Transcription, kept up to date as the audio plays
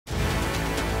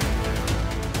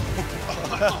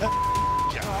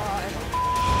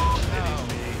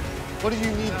What do you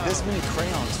need this many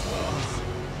crayons for?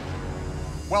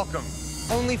 Welcome.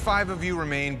 Only 5 of you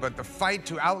remain, but the fight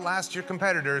to outlast your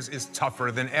competitors is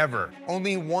tougher than ever.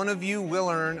 Only one of you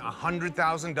will earn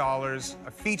 $100,000,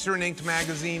 a feature in Inked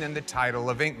magazine, and the title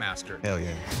of Ink Master. Hell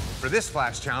yeah. For this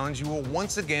flash challenge, you will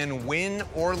once again win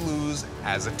or lose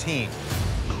as a team.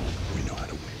 We know how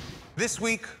to win. This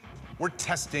week, we're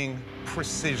testing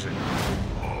precision.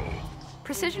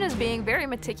 Precision is being very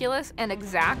meticulous and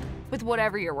exact with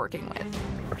whatever you're working with.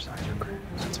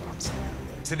 That's what I'm saying.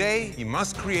 Today, you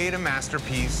must create a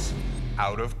masterpiece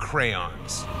out of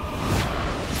crayons.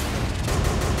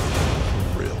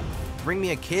 Real. Bring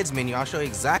me a kid's menu, I'll show you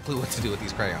exactly what to do with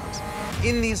these crayons.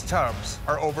 In these tubs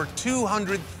are over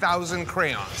 200,000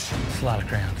 crayons. It's a lot of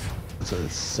crayons. It's an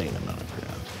insane amount of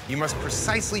crayons. You must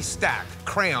precisely stack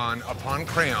crayon upon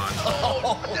crayon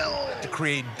to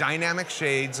create dynamic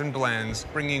shades and blends,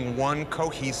 bringing one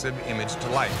cohesive image to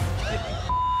life.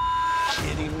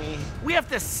 Kidding me? We have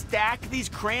to stack these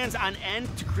crayons on end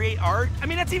to create art? I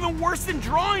mean, that's even worse than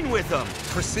drawing with them.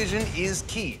 Precision is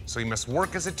key, so you must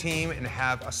work as a team and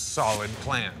have a solid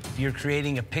plan. If you're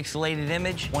creating a pixelated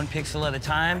image, 1 pixel at a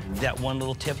time, that one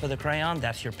little tip of the crayon,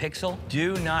 that's your pixel.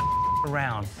 Do not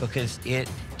around because it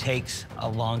takes a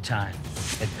long time.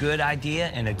 A good idea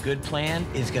and a good plan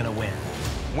is gonna win.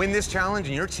 Win this challenge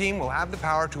and your team will have the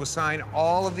power to assign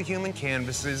all of the human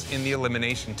canvases in the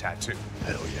elimination tattoo.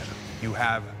 Hell yeah. You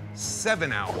have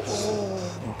 7 hours.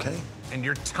 Okay. And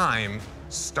your time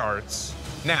starts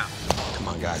now. Come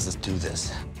on, guys, let's do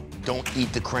this. Don't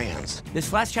eat the crayons. This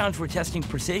flash challenge, we're testing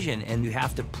precision, and you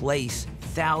have to place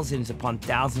thousands upon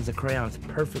thousands of crayons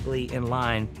perfectly in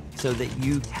line so that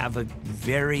you have a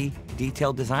very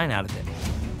detailed design out of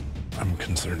it. I'm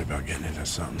concerned about getting into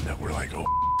something that we're like, oh,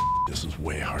 this is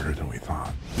way harder than we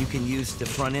thought. You can use the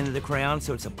front end of the crayon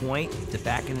so it's a point, the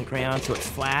back end of the crayon so it's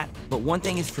flat. But one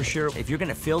thing is for sure, if you're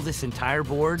gonna fill this entire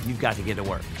board, you've got to get to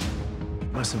work.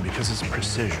 Listen, because it's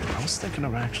precision, I was thinking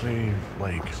of actually,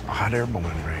 like, a hot air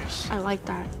balloon race. I like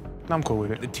that. I'm cool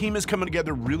with it. The team is coming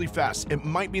together really fast. It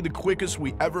might be the quickest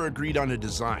we ever agreed on a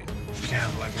design. You can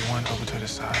have like one over to the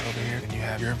side over here, and you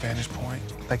have your vantage point.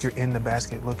 Like you're in the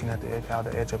basket looking at the edge, out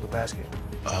the edge of the basket.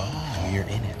 Oh, you're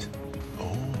in it.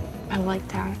 Oh. I like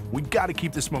that. We got to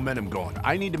keep this momentum going.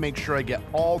 I need to make sure I get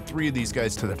all 3 of these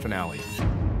guys to the finale.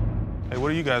 Hey,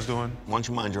 what are you guys doing? Why don't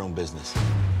you mind your own business?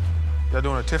 Y'all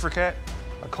doing a Tiffer Cat,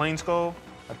 a Clean Skull,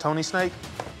 a Tony Snake?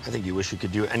 I think you wish you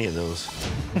could do any of those.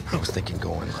 I was thinking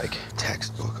going like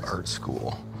textbook art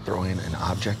school. Throw in an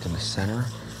object in the center,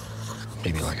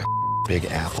 maybe like a big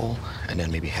apple, and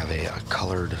then maybe have a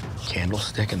colored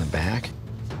candlestick in the back.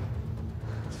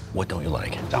 What don't you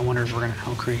like? I wonder if we're gonna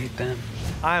out-create them.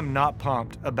 I am not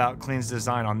pumped about Cleen's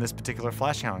design on this particular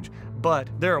flash challenge, but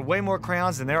there are way more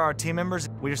crayons than there are team members.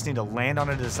 We just need to land on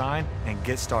a design and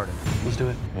get started. Let's do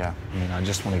it. Yeah, I mean, I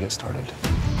just want to get started.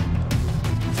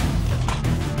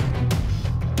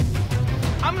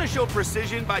 I'm gonna show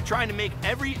precision by trying to make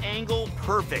every angle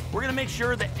perfect. We're gonna make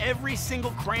sure that every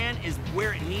single crayon is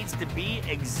where it needs to be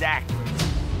exactly.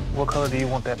 What color do you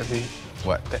want that to be?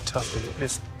 What? That tufted,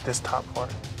 this top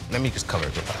part. Let me just color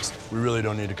it real fast. We really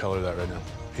don't need to color that right now.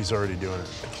 He's already doing it.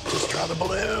 Just draw the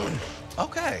balloon.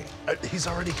 Okay. He's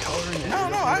already coloring it. No,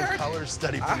 I heard color you.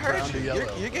 study I from heard brown to you.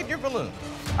 yellow. You're getting your balloon.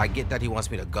 I get that he wants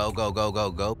me to go,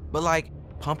 but like,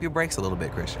 pump your brakes a little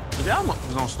bit, Christian. If y'all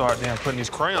gonna start putting these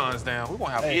crayons down, we're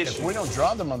gonna have issues. If we don't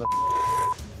draw them on the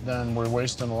then we're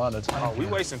wasting a lot of time. Oh, we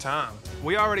wasting time.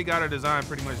 We already got our design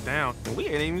pretty much down, and we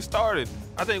ain't even started.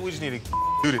 I think we just need to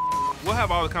do this. We'll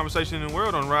have all the conversation in the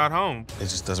world on the ride home. It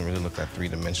just doesn't really look that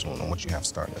three-dimensional on what you have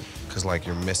started. Because, like,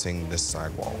 you're missing this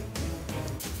sidewall.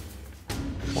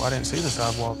 Well, I didn't see the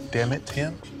sidewalk. Damn it,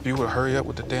 Tim. If you would hurry up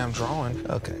with the damn drawing.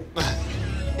 Okay.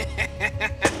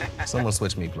 Someone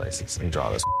switch me places and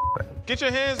draw this. Get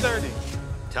your hands dirty.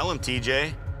 Tell him,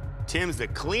 TJ. Tim's the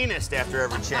cleanest after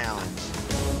every challenge.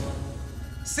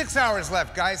 6 hours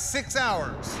left, guys, 6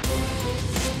 hours.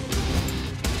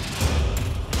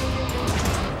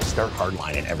 Start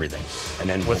hardlining everything. And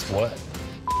then With what?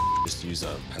 just use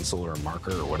a pencil or a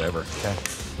marker or whatever. Okay.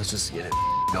 Let's just get it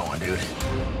going, dude.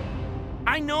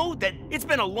 I know that it's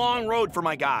been a long road for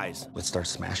my guys. Let's start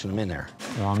smashing them in there.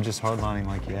 No, I'm just hardlining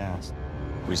like you asked.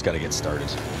 We just got to get started.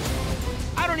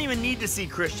 I don't even need to see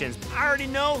Christians. I already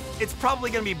know it's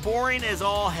probably gonna be boring as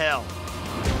all hell.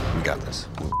 We got this.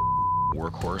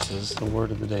 Workhorses. The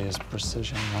word of the day is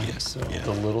precision, right? Yes, So yeah.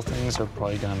 the little things are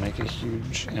probably gonna make a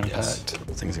huge impact. Yes.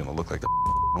 The thing's gonna look like the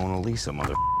Mona Lisa,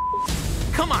 mother.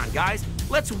 Come on, guys.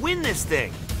 Let's win this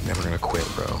thing. Never gonna quit,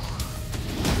 bro.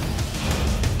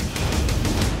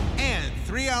 And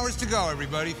 3 hours to go,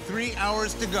 everybody. 3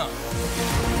 hours to go.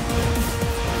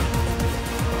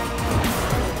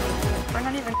 We're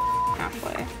not even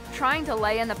halfway. Trying to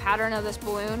lay in the pattern of this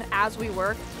balloon as we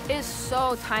work is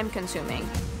so time-consuming.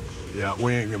 Yeah,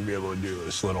 we ain't gonna be able to do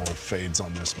this little fades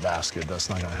on this basket. That's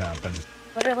not gonna happen.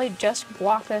 Literally just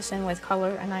block this in with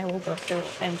color and I will go through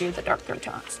and do the dark through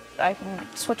tones. I can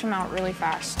switch them out really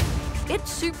fast.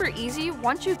 It's super easy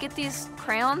once you get these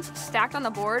crayons stacked on the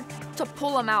board to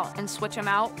pull them out and switch them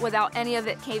out without any of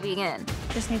it caving in.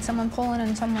 Just need someone pulling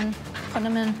and someone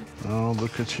putting them in. Oh,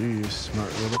 look at you,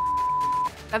 smart little.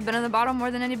 I've been in the bottom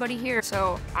more than anybody here,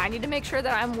 so I need to make sure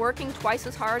that I'm working twice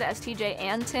as hard as TJ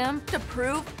and Tim to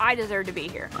prove I deserve to be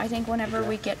here. I think whenever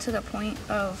we get to the point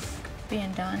of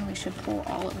being done, we should pull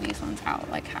all of these ones out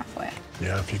like halfway.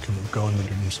 Yeah, if you can go into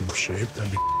doing some shape,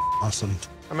 that'd be awesome.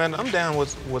 Amanda, I'm down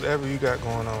with whatever you got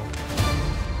going on.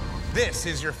 This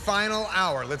is your final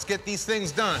hour. Let's get these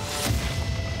things done.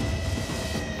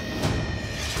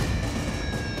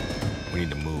 We need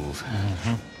to move.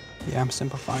 Yeah, I'm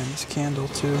simplifying this candle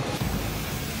too.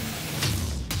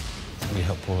 Can you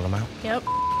help pull them out? Yep.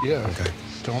 Yeah. Okay.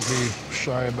 Don't be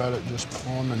shy about it. Just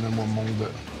pull them and then we'll mold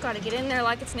it. Gotta get in there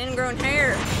like it's an ingrown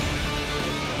hair.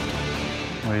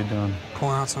 What are you doing?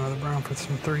 Pulling out some of the brown for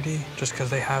some 3D, just because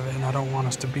they have it, and I don't want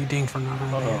us to be dinged for not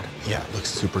having it. Yeah, it looks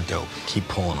super dope. Keep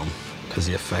pulling them, because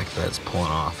the effect that it's pulling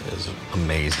off is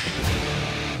amazing.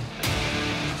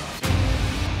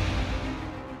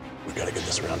 We gotta get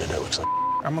this rounded, it looks like.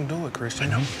 I'm gonna do it,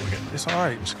 Christian. I know. It's all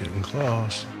right. It's getting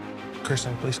close.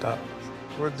 Christian, please stop.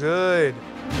 We're good.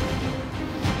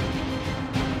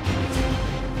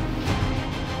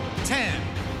 10,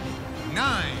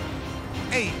 9,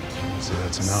 8, So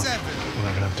that's enough. 7, We're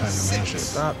not gonna have time to mash it.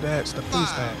 Stop that. Please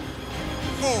stop.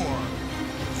 4,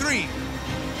 3,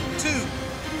 2,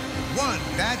 1.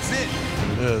 That's it.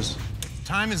 It is.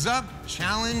 Time is up.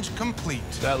 Challenge complete.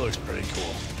 That looks pretty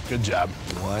cool. Good job.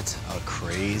 What a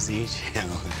crazy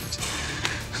challenge.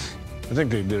 I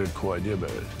think they did a cool idea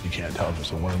about it. You can't tell if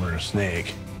it's a worm or a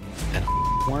snake. And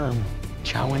a worm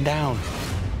chowing down.